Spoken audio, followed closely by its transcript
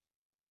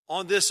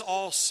On this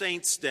All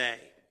Saints' Day,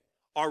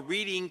 our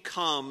reading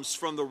comes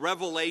from the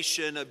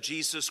revelation of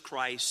Jesus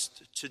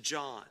Christ to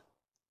John.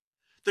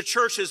 The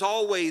church has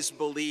always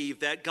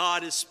believed that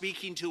God is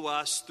speaking to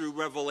us through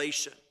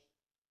revelation.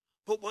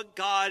 But what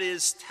God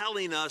is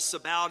telling us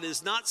about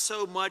is not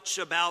so much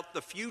about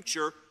the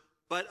future,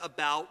 but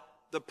about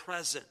the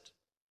present.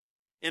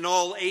 In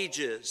all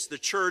ages, the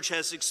church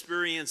has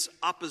experienced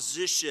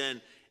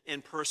opposition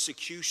and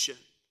persecution.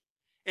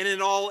 And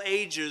in all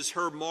ages,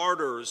 her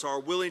martyrs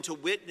are willing to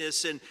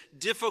witness in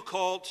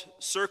difficult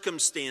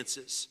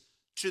circumstances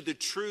to the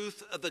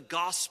truth of the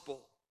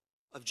gospel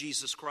of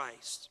Jesus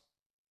Christ.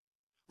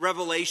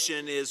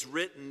 Revelation is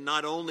written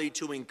not only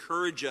to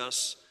encourage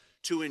us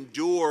to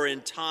endure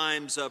in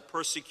times of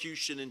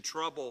persecution and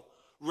trouble.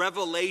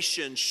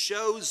 Revelation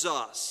shows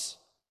us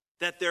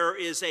that there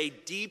is a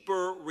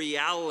deeper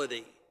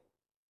reality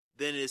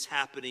than is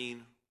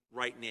happening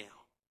right now.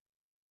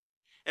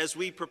 As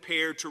we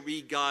prepare to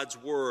read God's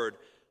word,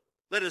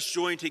 let us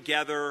join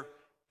together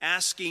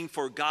asking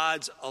for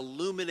God's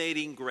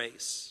illuminating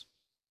grace.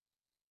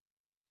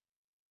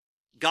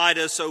 Guide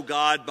us, O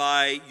God,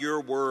 by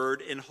your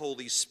word and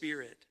Holy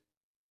Spirit,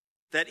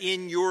 that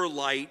in your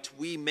light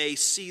we may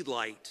see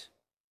light,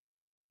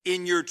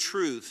 in your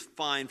truth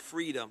find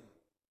freedom,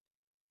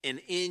 and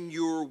in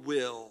your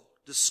will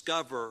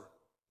discover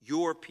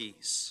your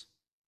peace.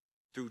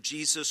 Through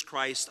Jesus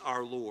Christ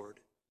our Lord.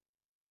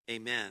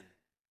 Amen.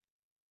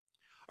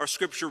 Our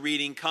scripture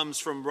reading comes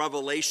from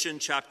Revelation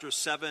chapter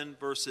 7,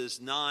 verses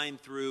 9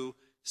 through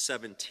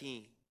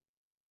 17.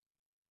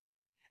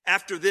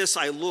 After this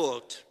I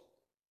looked,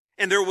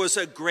 and there was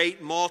a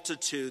great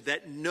multitude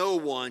that no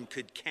one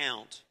could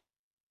count,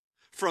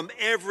 from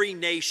every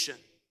nation,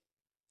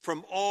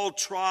 from all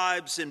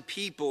tribes and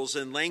peoples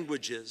and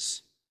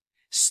languages,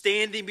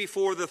 standing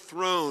before the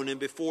throne and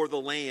before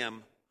the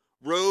Lamb,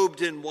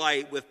 robed in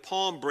white with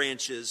palm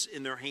branches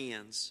in their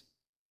hands.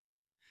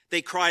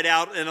 They cried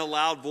out in a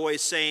loud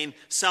voice, saying,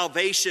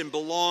 "Salvation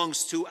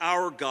belongs to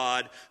our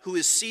God, who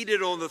is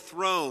seated on the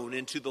throne,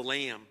 and to the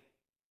Lamb."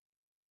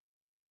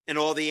 And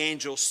all the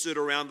angels stood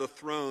around the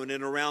throne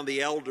and around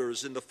the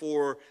elders and the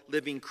 4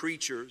 living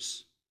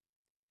creatures.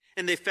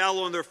 And they fell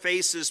on their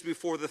faces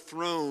before the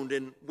throne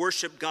and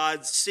worshiped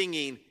God,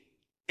 singing,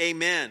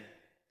 "Amen.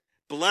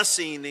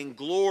 Blessing and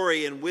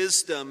glory and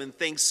wisdom and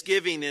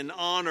thanksgiving and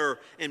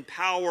honor and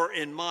power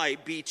and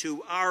might be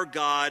to our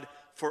God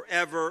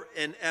forever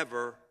and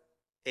ever.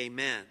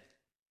 Amen."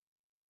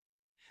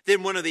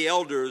 Then one of the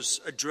elders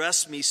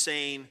addressed me,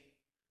 saying,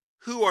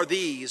 "Who are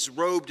these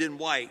robed in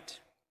white,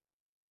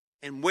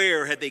 and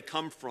where had they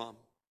come from?"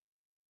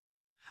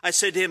 I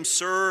said to him,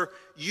 "Sir,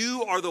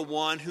 you are the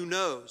one who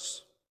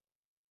knows."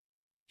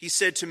 He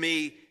said to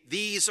me,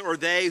 "These are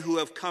they who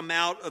have come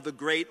out of the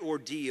great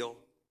ordeal.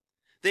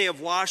 They have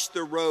washed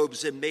their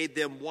robes and made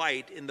them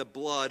white in the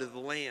blood of the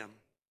Lamb.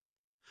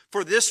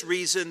 For this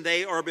reason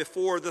they are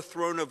before the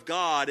throne of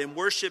God and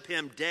worship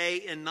him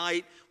day and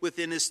night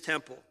within his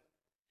temple.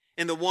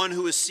 And the one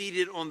who is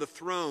seated on the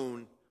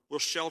throne will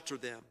shelter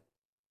them.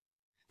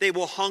 They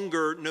will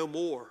hunger no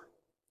more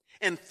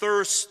and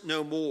thirst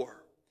no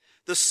more.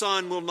 The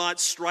sun will not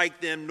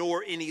strike them,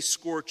 nor any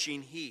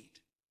scorching heat.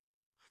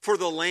 For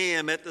the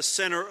Lamb at the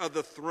center of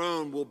the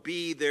throne will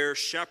be their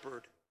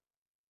shepherd,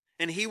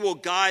 and he will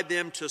guide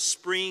them to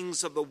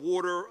springs of the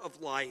water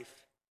of life.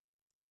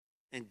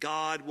 And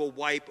God will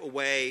wipe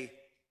away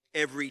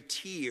every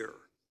tear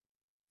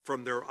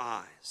from their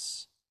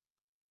eyes."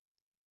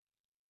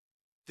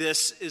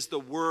 This is the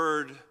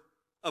word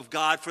of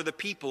God for the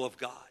people of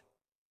God.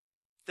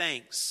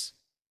 Thanks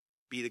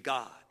be to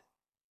God.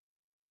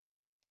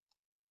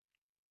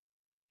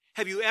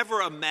 Have you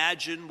ever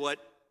imagined what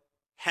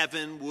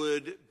heaven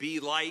would be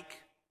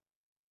like?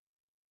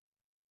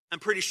 I'm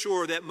pretty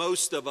sure that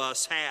most of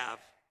us have.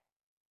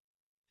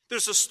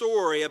 There's a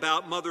story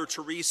about Mother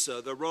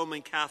Teresa, the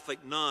Roman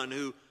Catholic nun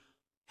who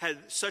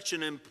did such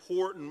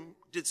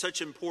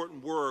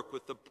important work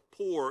with the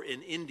poor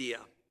in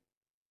India.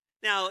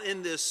 Now,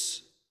 in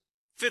this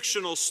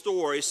fictional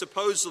story,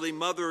 supposedly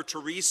Mother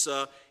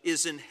Teresa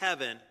is in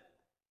heaven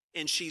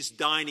and she's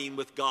dining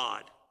with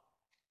God.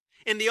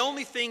 And the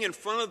only thing in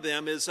front of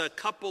them is a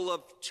couple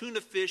of tuna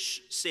fish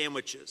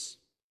sandwiches.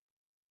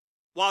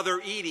 While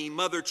they're eating,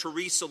 Mother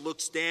Teresa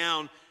looks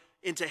down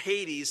into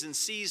Hades and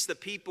sees the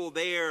people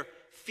there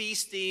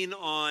feasting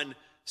on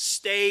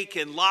steak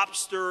and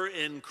lobster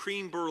and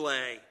creme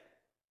brulee.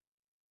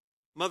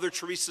 Mother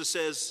Teresa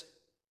says,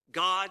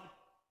 "God,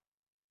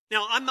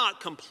 now I'm not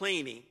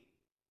complaining,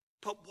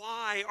 but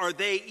why are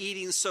they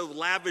eating so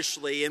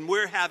lavishly and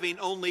we're having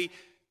only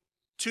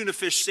tuna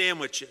fish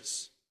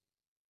sandwiches?"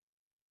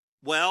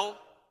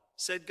 "Well,"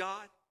 said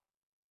God,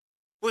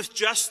 "with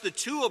just the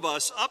 2 of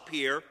us up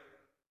here,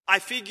 I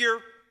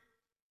figure,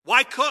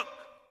 why cook?"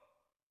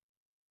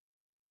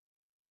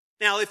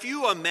 Now, if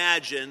you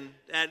imagine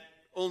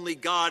that only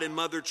God and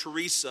Mother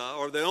Teresa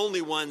are the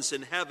only ones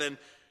in heaven,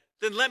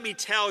 then let me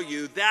tell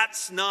you,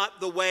 that's not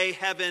the way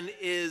heaven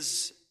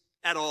is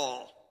at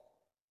all.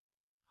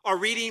 Our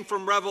reading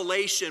from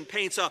Revelation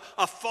paints a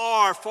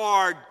far,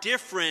 far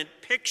different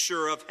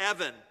picture of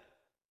heaven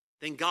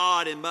than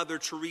God and Mother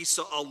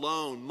Teresa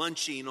alone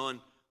munching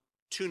on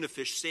tuna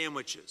fish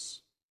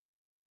sandwiches.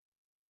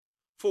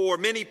 For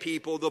many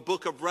people, the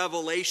book of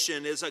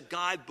Revelation is a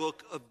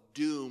guidebook of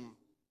doom.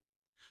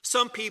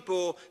 Some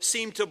people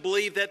seem to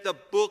believe that the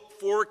book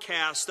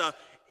forecasts an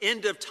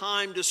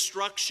end-of-time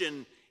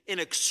destruction in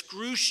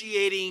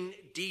excruciating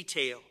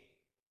detail.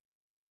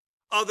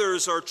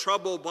 Others are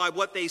troubled by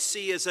what they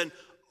see as an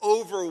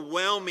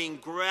overwhelming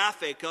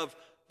graphic of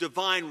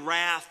divine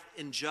wrath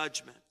and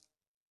judgment.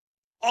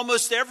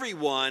 Almost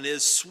everyone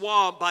is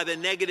swamped by the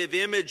negative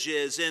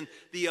images and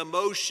the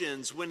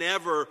emotions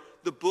whenever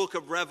the book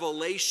of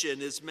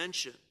Revelation is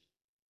mentioned.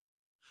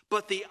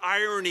 But the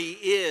irony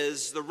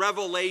is the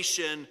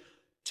revelation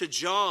to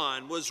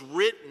John was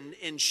written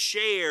and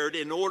shared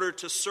in order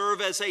to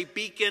serve as a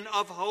beacon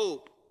of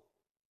hope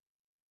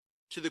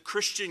to the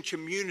Christian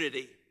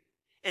community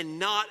and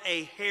not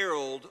a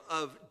herald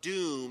of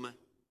doom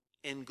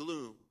and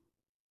gloom.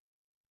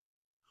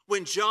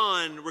 When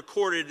John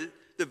recorded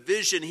the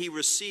vision he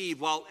received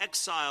while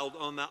exiled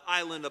on the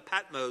island of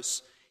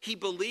Patmos, he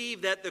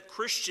believed that the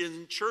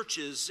Christian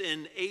churches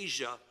in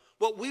Asia,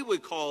 what we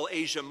would call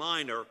Asia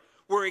Minor,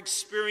 were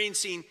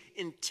experiencing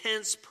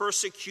intense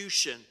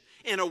persecution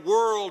in a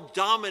world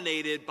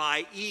dominated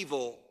by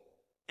evil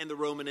and the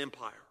Roman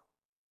Empire.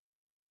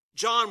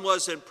 John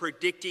wasn't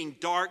predicting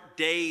dark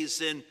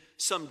days in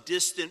some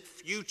distant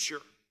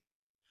future,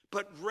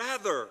 but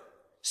rather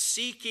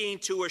seeking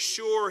to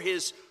assure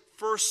his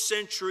first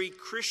century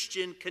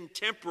Christian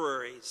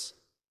contemporaries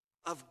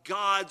of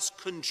God's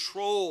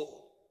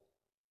control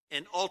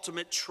and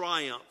ultimate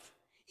triumph,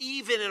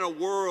 even in a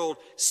world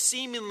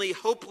seemingly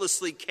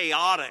hopelessly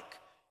chaotic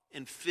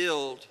and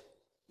filled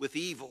with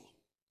evil.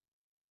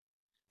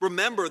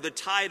 Remember, the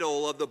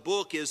title of the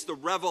book is The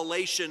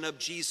Revelation of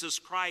Jesus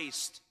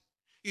Christ.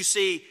 You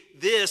see,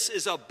 this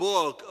is a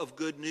book of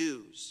good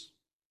news.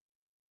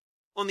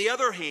 On the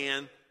other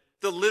hand,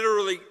 the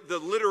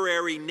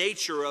literary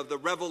nature of the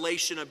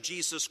revelation of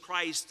Jesus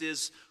Christ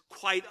is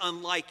quite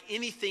unlike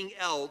anything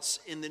else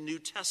in the New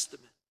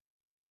Testament.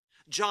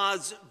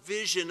 John's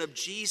vision of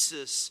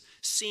Jesus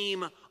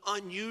seems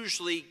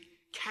unusually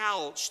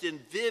couched in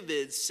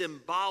vivid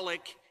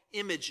symbolic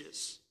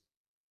images.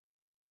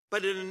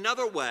 But in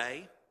another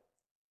way,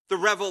 the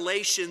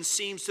revelation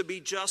seems to be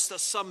just a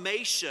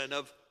summation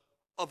of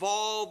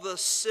all the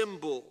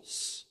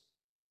symbols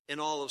in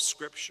all of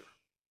Scripture.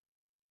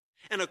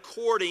 And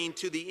according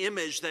to the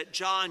image that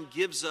John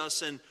gives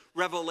us in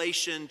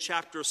Revelation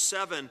chapter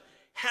 7,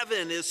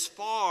 heaven is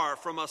far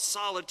from a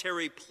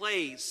solitary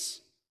place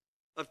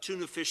of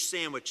tuna fish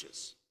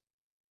sandwiches.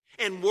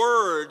 And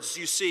words,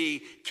 you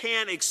see,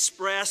 can't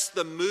express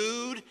the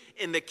mood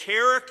and the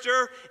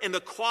character and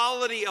the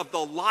quality of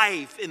the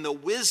life and the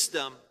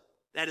wisdom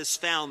that is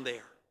found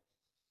there.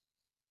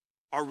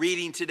 Our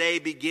reading today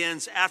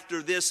begins,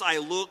 "After this I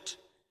looked,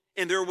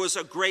 and there was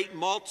a great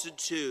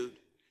multitude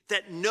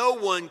that no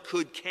one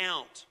could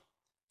count,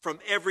 from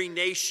every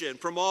nation,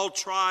 from all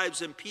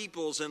tribes and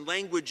peoples and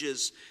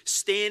languages,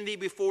 standing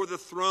before the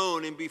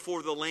throne and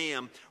before the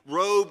Lamb,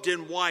 robed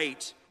in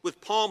white,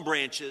 with palm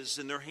branches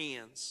in their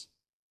hands.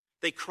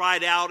 They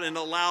cried out in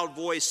a loud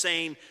voice,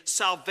 saying,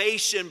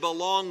 'Salvation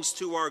belongs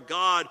to our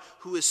God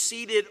who is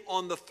seated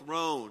on the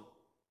throne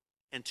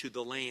and to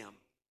the Lamb.'"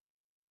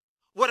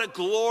 What a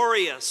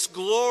glorious,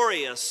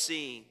 glorious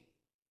scene.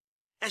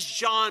 As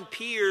John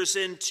peers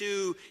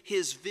into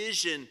his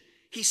vision,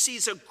 he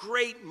sees a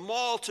great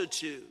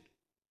multitude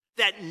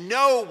that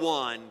no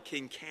one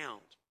can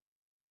count.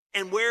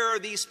 And where are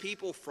these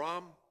people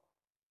from?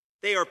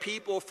 They are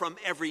people from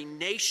every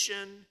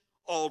nation,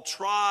 all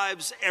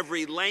tribes,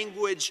 every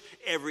language,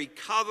 every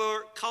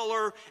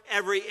color,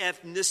 every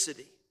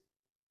ethnicity.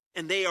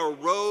 And they are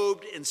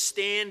robed and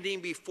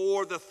standing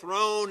before the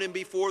throne and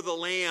before the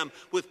Lamb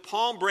with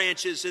palm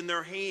branches in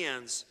their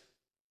hands.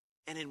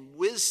 And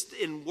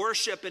in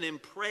worship and in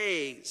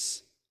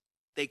praise,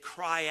 they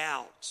cry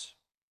out.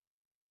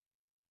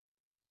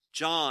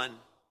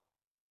 John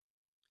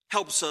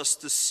helps us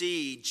to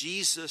see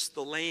Jesus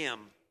the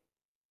Lamb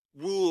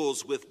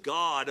rules with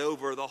God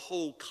over the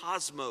whole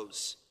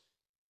cosmos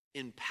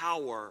in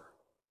power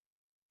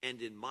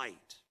and in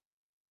might.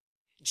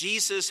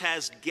 Jesus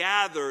has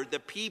gathered the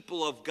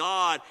people of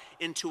God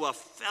into a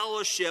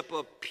fellowship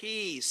of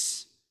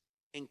peace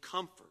and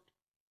comfort.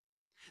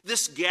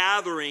 This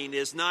gathering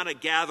is not a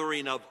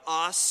gathering of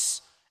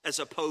us as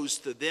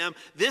opposed to them.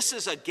 This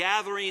is a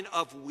gathering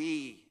of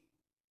we.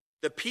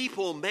 The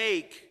people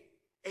make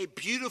a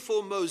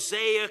beautiful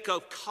mosaic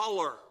of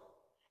color,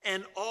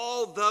 and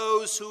all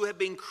those who have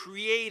been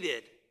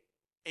created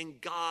in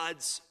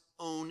God's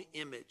own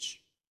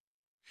image.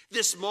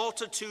 This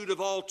multitude of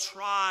all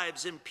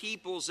tribes and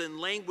peoples and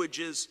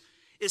languages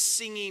is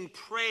singing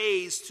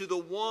praise to the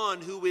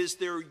one who is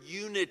their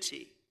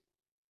unity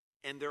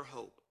and their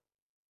hope.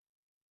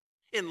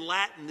 In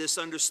Latin, this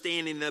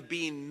understanding of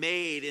being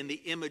made in the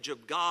image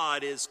of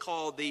God is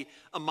called the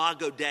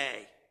Imago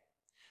Dei.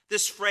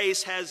 This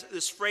phrase has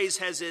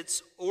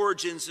its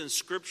origins in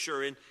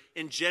Scripture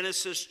in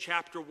Genesis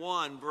chapter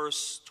 1,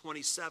 verse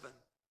 27,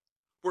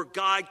 where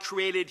God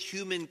created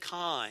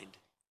humankind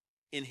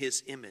in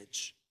his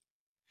image.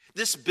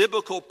 This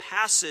biblical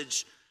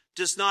passage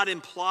does not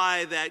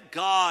imply that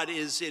God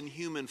is in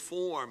human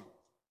form,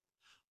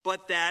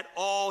 but that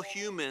all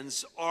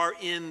humans are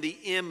in the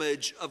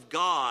image of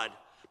God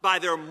by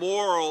their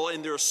moral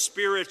and their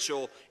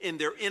spiritual and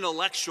their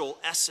intellectual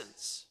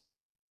essence.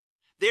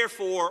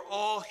 Therefore,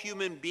 all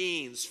human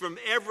beings from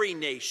every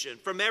nation,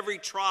 from every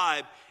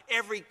tribe,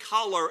 every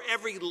color,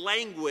 every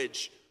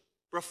language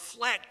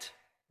reflect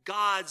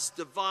God's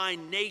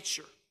divine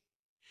nature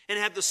and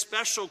have the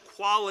special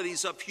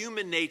qualities of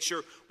human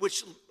nature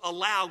which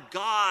allow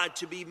God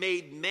to be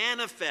made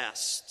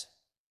manifest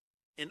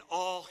in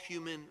all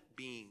human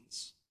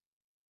beings.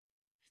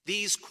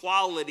 These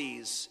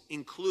qualities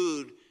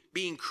include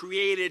being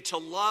created to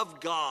love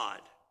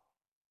God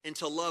and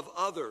to love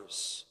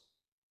others,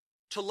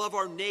 to love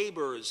our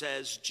neighbors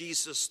as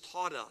Jesus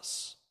taught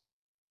us,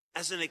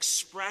 as an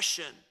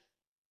expression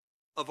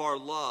of our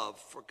love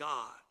for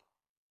God.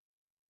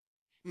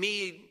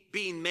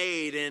 Being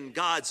made in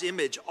God's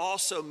image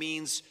also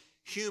means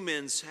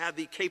humans have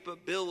the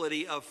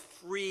capability of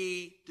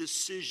free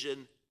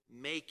decision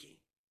making.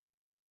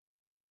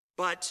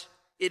 But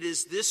it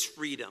is this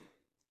freedom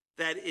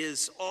that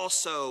is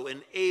also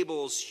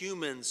enables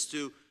humans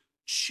to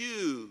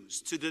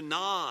choose to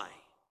deny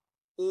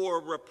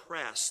or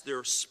repress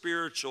their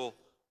spiritual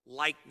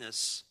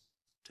likeness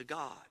to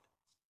God.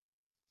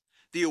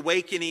 The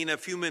awakening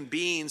of human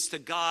beings to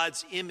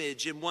God's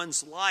image in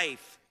one's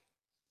life,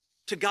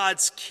 to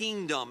God's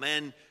kingdom,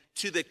 and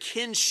to the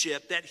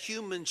kinship that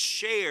humans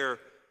share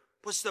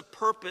was the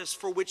purpose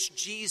for which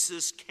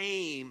Jesus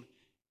came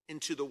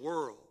into the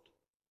world.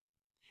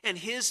 And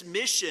his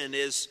mission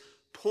is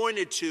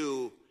pointed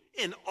to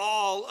in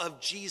all of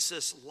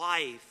Jesus'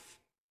 life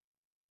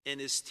and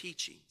his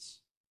teachings.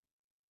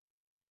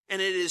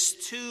 And it is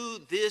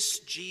to this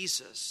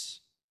Jesus,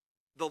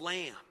 the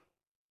Lamb,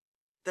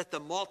 that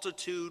the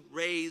multitude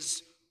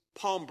raise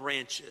palm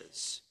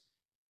branches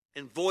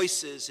and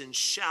voices and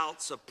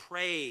shouts of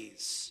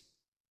praise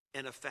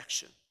and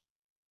affection.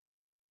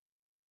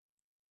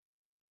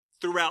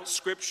 Throughout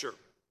Scripture,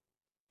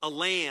 a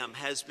lamb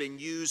has been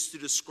used to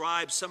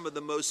describe some of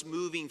the most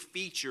moving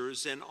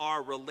features in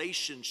our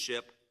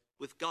relationship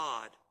with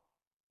God.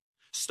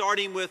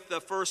 Starting with the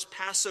first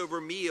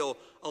Passover meal,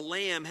 a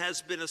lamb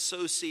has been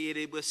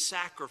associated with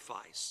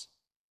sacrifice.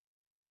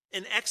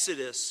 In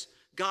Exodus,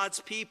 God's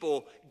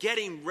people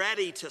getting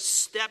ready to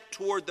step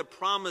toward the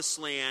promised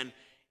land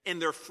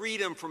and their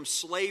freedom from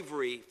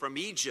slavery from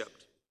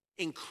Egypt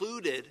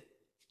included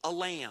a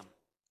lamb.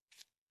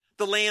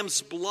 The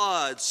lamb's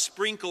blood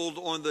sprinkled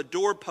on the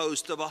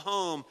doorpost of a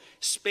home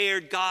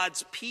spared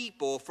God's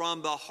people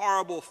from the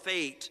horrible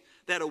fate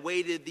that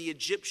awaited the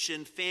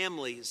Egyptian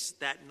families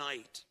that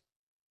night.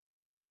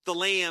 The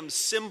lamb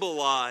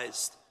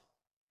symbolized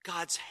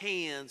God's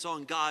hands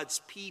on God's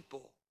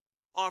people,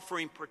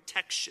 offering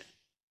protection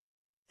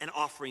and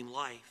offering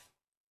life.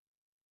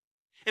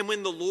 And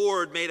when the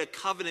Lord made a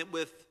covenant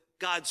with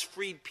God's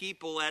freed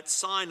people at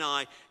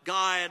Sinai,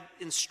 God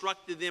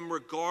instructed them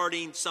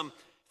regarding some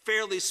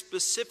fairly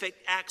specific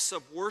acts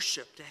of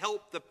worship to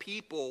help the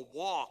people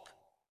walk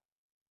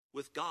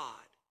with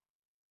God.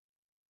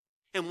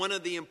 And one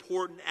of the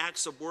important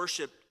acts of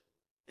worship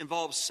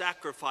involves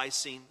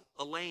sacrificing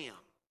a lamb.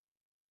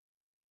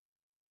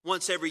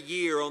 Once every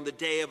year on the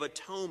Day of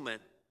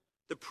Atonement,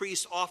 the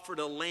priest offered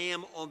a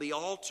lamb on the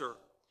altar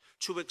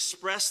to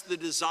express the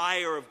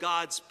desire of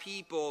God's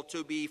people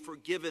to be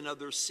forgiven of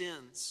their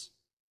sins.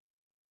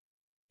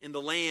 And the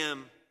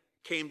lamb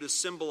came to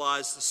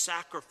symbolize the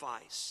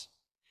sacrifice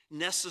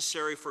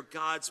necessary for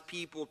God's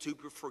people to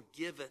be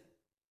forgiven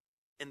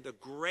and the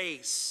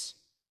grace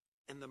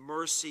and the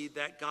mercy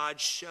that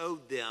God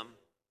showed them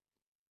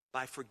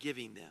by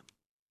forgiving them.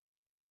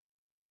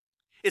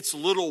 It's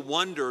little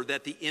wonder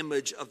that the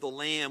image of the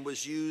Lamb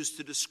was used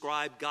to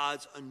describe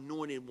God's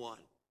anointed one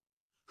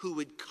who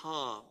would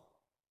come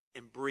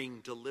and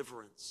bring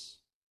deliverance.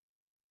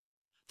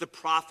 The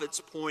prophets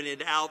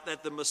pointed out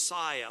that the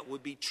Messiah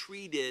would be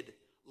treated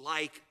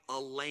like a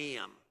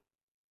lamb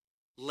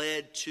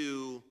led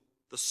to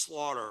the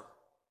slaughter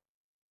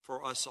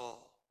for us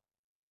all.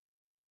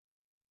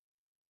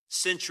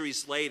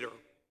 Centuries later,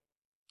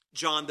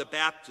 John the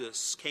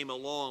Baptist came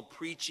along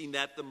preaching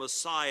that the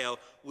Messiah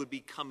would be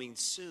coming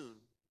soon.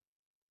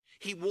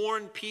 He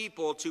warned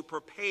people to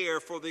prepare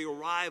for the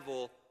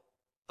arrival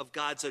of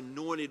God's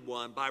anointed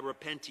one by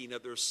repenting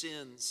of their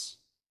sins.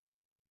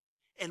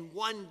 And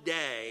one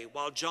day,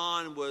 while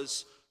John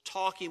was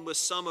talking with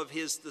some of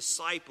his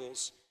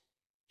disciples,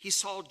 he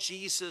saw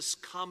Jesus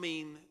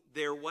coming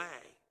their way.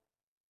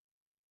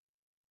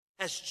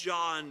 As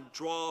John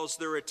draws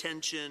their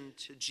attention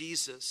to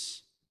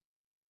Jesus,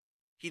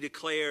 he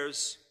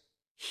declares,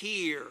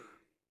 "Here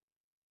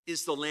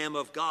is the Lamb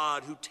of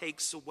God who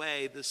takes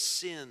away the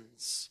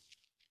sins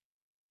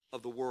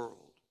of the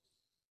world."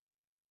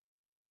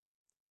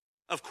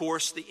 Of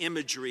course, the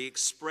imagery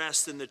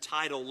expressed in the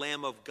title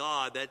Lamb of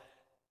God that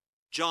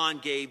John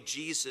gave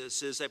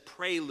Jesus is a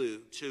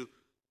prelude to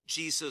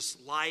Jesus'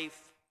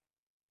 life,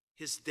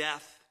 his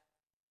death,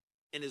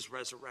 and his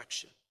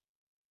resurrection.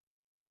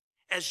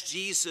 As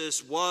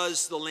Jesus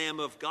was the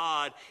Lamb of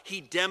God, he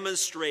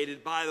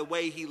demonstrated by the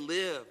way he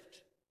lived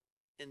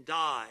and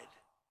died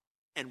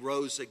and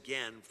rose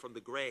again from the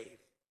grave.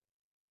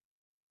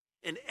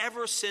 And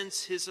ever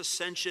since his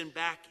ascension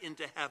back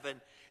into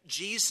heaven,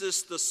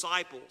 Jesus'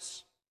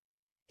 disciples,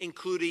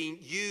 including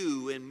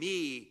you and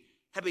me,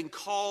 have been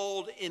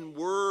called in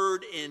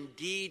word and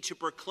deed to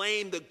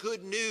proclaim the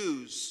good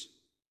news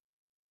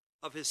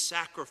of his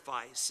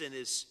sacrifice and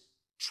his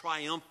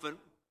triumphant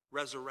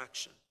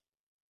resurrection.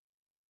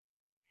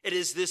 It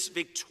is this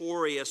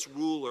victorious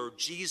ruler,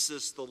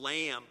 Jesus the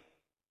Lamb,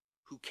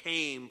 who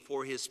came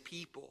for his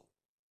people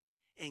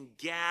and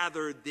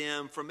gathered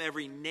them from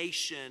every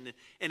nation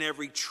and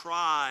every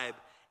tribe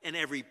and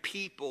every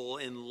people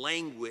and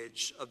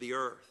language of the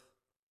earth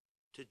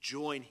to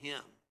join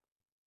him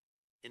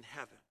in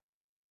heaven.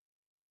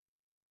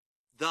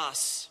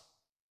 Thus,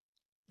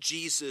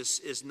 Jesus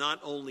is not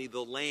only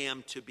the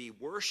Lamb to be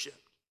worshiped,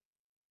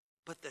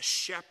 but the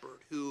shepherd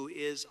who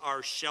is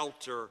our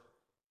shelter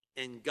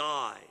and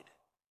guide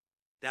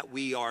that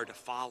we are to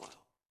follow.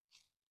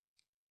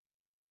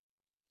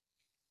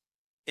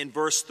 In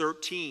verse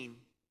 13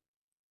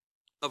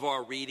 of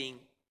our reading,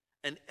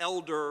 an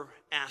elder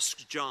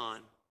asked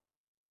John,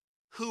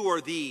 "Who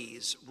are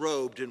these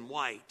robed in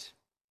white,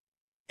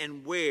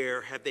 and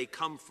where have they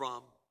come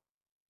from?"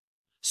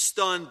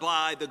 Stunned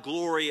by the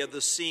glory of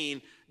the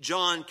scene,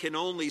 John can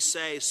only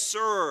say,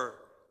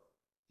 "Sir,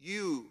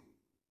 you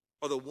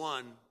are the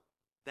one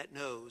that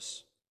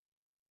knows."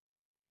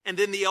 And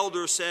then the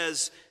elder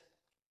says,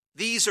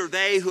 "These are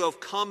they who have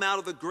come out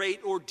of the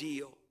great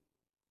ordeal.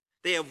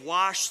 They have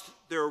washed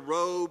their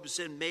robes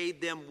and made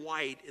them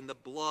white in the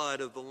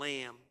blood of the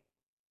Lamb.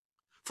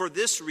 For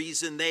this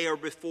reason they are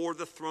before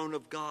the throne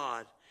of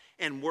God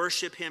and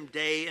worship him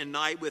day and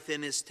night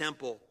within his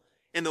temple.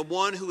 And the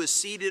one who is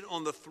seated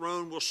on the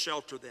throne will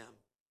shelter them.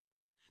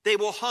 They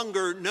will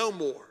hunger no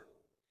more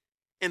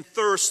and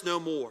thirst no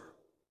more.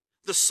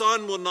 The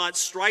sun will not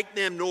strike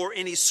them, nor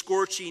any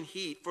scorching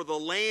heat. For the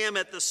Lamb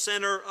at the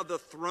center of the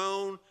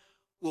throne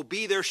will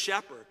be their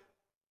shepherd,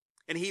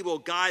 and he will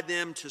guide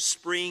them to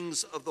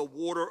springs of the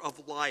water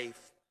of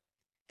life.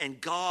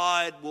 And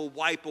God will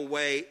wipe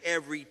away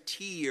every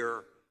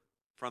tear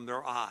from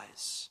their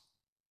eyes."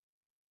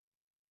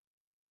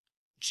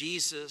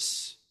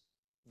 Jesus,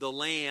 the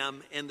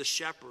Lamb and the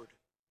shepherd,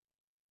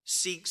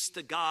 seeks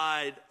to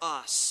guide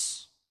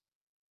us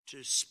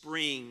to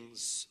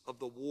springs of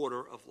the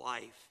water of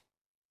life.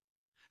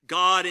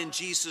 God in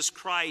Jesus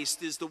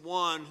Christ is the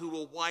one who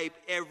will wipe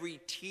every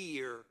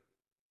tear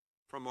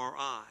from our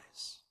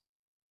eyes.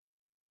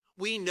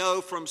 We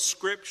know from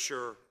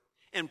Scripture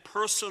and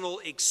personal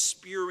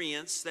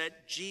experience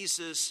that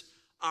Jesus,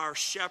 our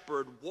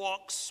shepherd,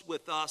 walks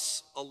with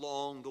us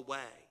along the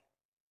way.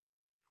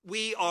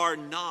 We are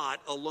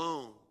not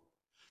alone.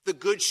 The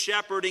Good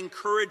Shepherd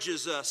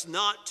encourages us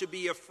not to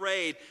be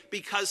afraid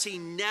because he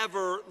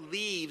never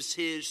leaves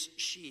his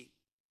sheep.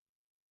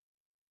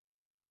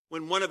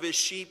 When one of his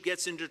sheep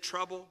gets into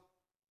trouble,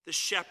 the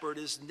shepherd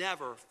is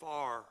never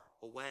far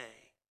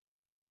away.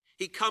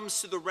 He comes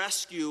to the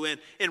rescue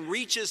and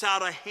reaches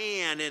out a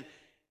hand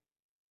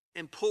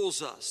and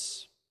pulls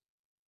us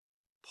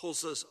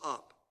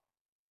up.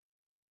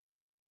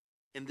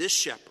 And this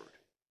shepherd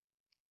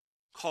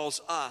calls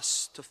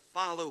us to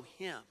follow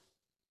him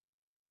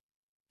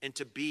and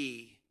to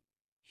be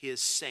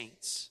his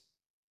saints.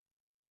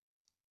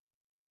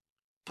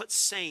 But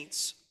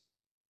saints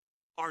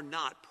are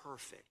not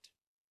perfect.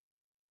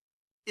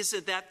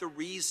 Isn't that the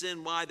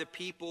reason why the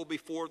people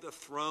before the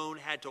throne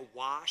had to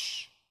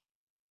wash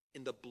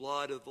in the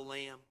blood of the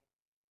Lamb?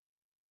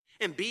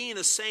 And being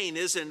a saint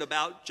isn't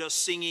about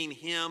just singing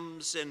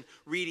hymns and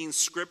reading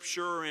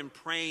Scripture and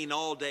praying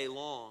all day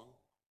long.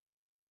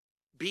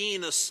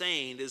 Being a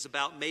saint is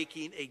about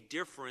making a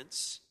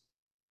difference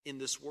in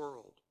this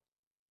world.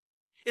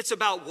 It's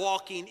about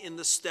walking in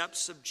the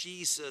steps of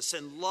Jesus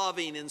and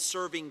loving and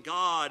serving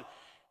God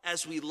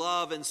as we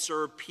love and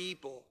serve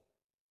people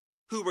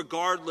who,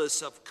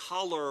 regardless of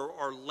color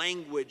or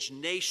language,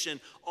 nation,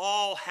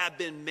 all have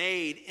been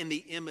made in the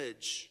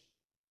image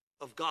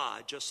of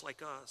God, just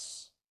like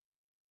us.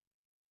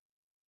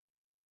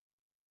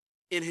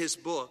 In his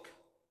book,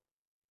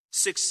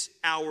 6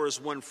 Hours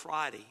One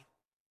Friday,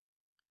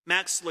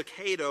 Max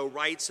Lucado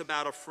writes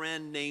about a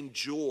friend named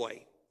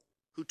Joy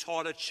who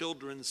taught a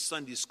children's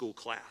Sunday school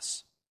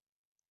class.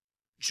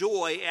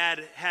 Joy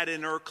had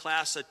in her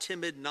class a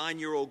timid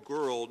 9-year-old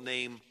girl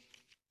named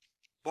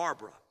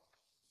Barbara.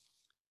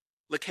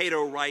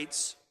 Lucado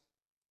writes,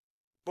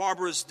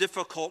 Barbara's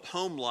difficult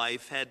home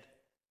life had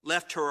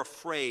left her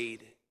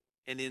afraid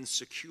and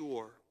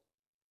insecure.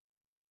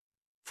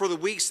 For the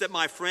weeks that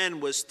my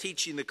friend was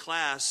teaching the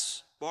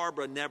class,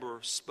 Barbara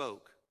never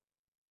spoke.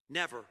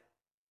 Never.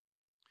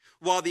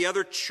 While the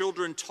other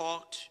children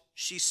talked,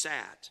 she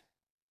sat.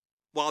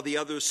 While the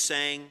others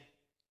sang,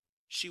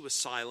 She was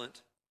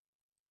silent.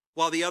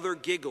 While the other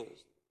giggled,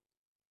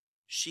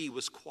 she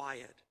was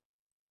quiet.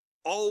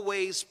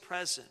 Always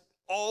present,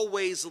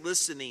 always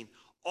listening,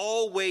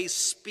 always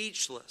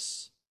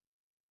speechless,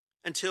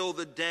 until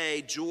the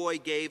day Joy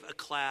gave a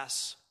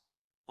class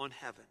on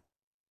heaven.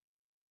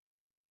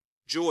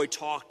 Joy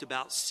talked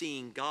about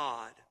seeing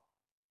God.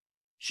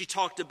 She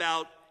talked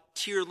about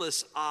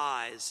tearless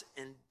eyes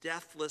and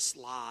deathless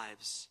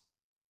lives.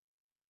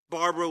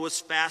 Barbara was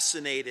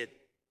fascinated.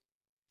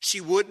 She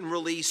wouldn't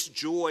release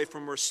Joy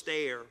from her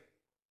stare.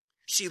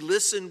 She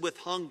listened with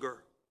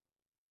hunger,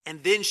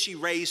 and then she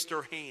raised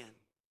her hand.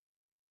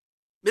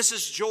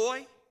 Mrs.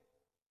 Joy?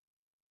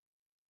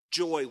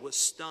 Joy was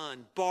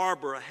stunned.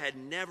 Barbara had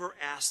never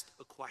asked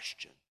a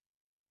question.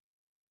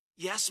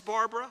 Yes,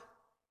 Barbara?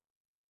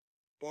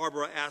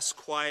 Barbara asked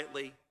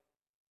quietly,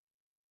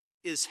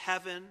 is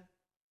heaven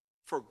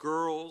for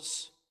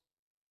girls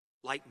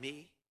like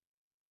me?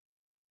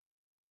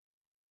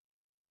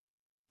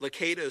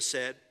 Lakato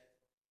said,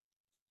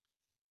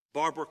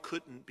 Barbara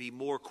couldn't be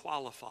more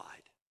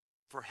qualified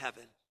for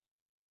heaven,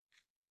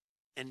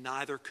 and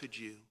neither could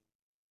you.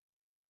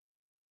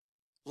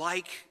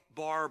 Like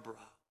Barbara,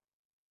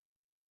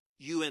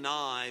 you and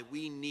I,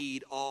 we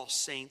need All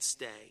Saints'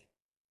 Day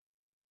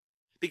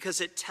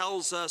because it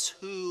tells us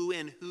who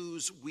and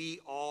whose we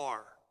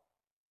are,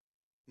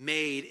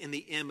 made in the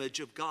image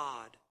of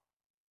God.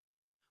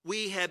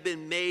 We have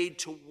been made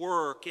to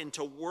work and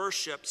to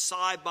worship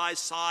side by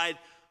side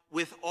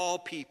with all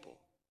people,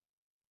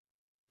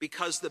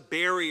 because the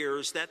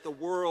barriers that the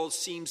world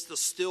seems to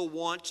still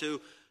want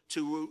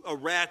to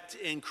erect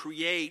and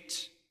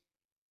create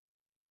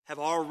have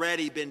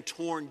already been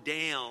torn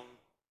down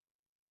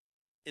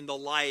in the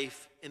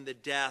life, in the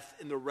death,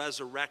 in the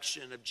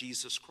resurrection of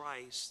Jesus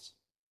Christ.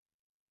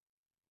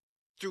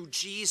 Through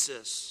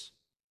Jesus,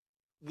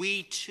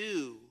 we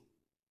too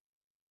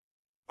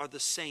are the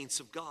saints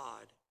of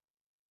God.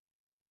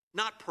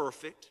 Not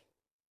perfect,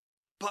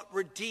 but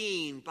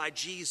redeemed by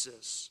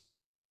Jesus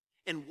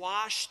and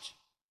washed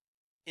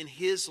in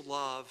his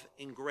love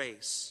and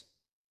grace,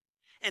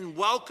 and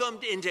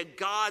welcomed into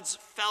God's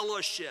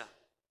fellowship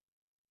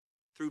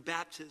through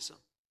baptism.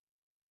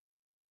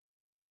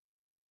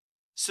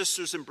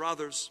 Sisters and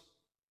brothers,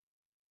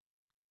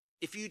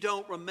 if you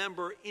don't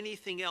remember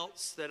anything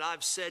else that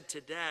I've said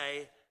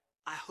today,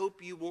 I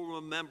hope you will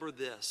remember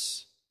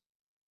this.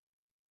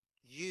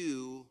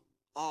 You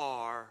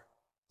are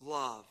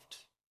loved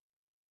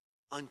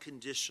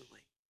unconditionally.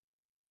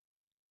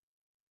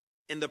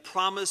 And the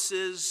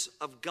promises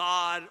of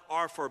God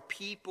are for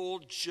people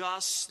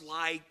just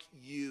like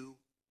you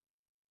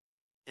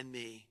and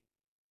me.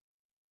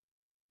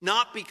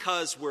 Not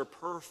because we're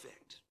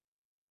perfect,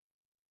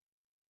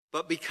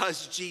 but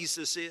because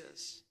Jesus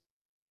is.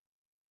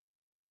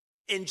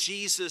 In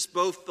Jesus,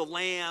 both the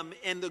Lamb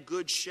and the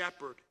Good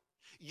Shepherd,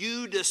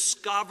 you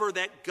discover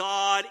that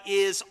God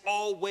is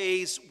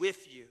always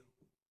with you,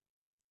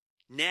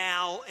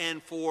 now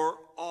and for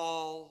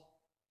all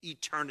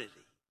eternity.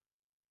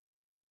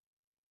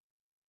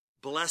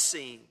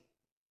 Blessing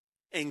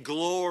and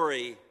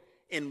glory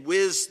and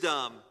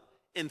wisdom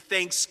and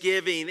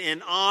thanksgiving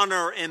and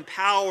honor and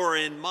power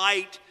and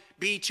might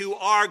be to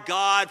our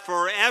God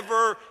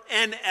forever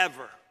and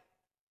ever.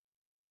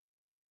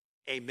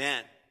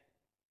 Amen.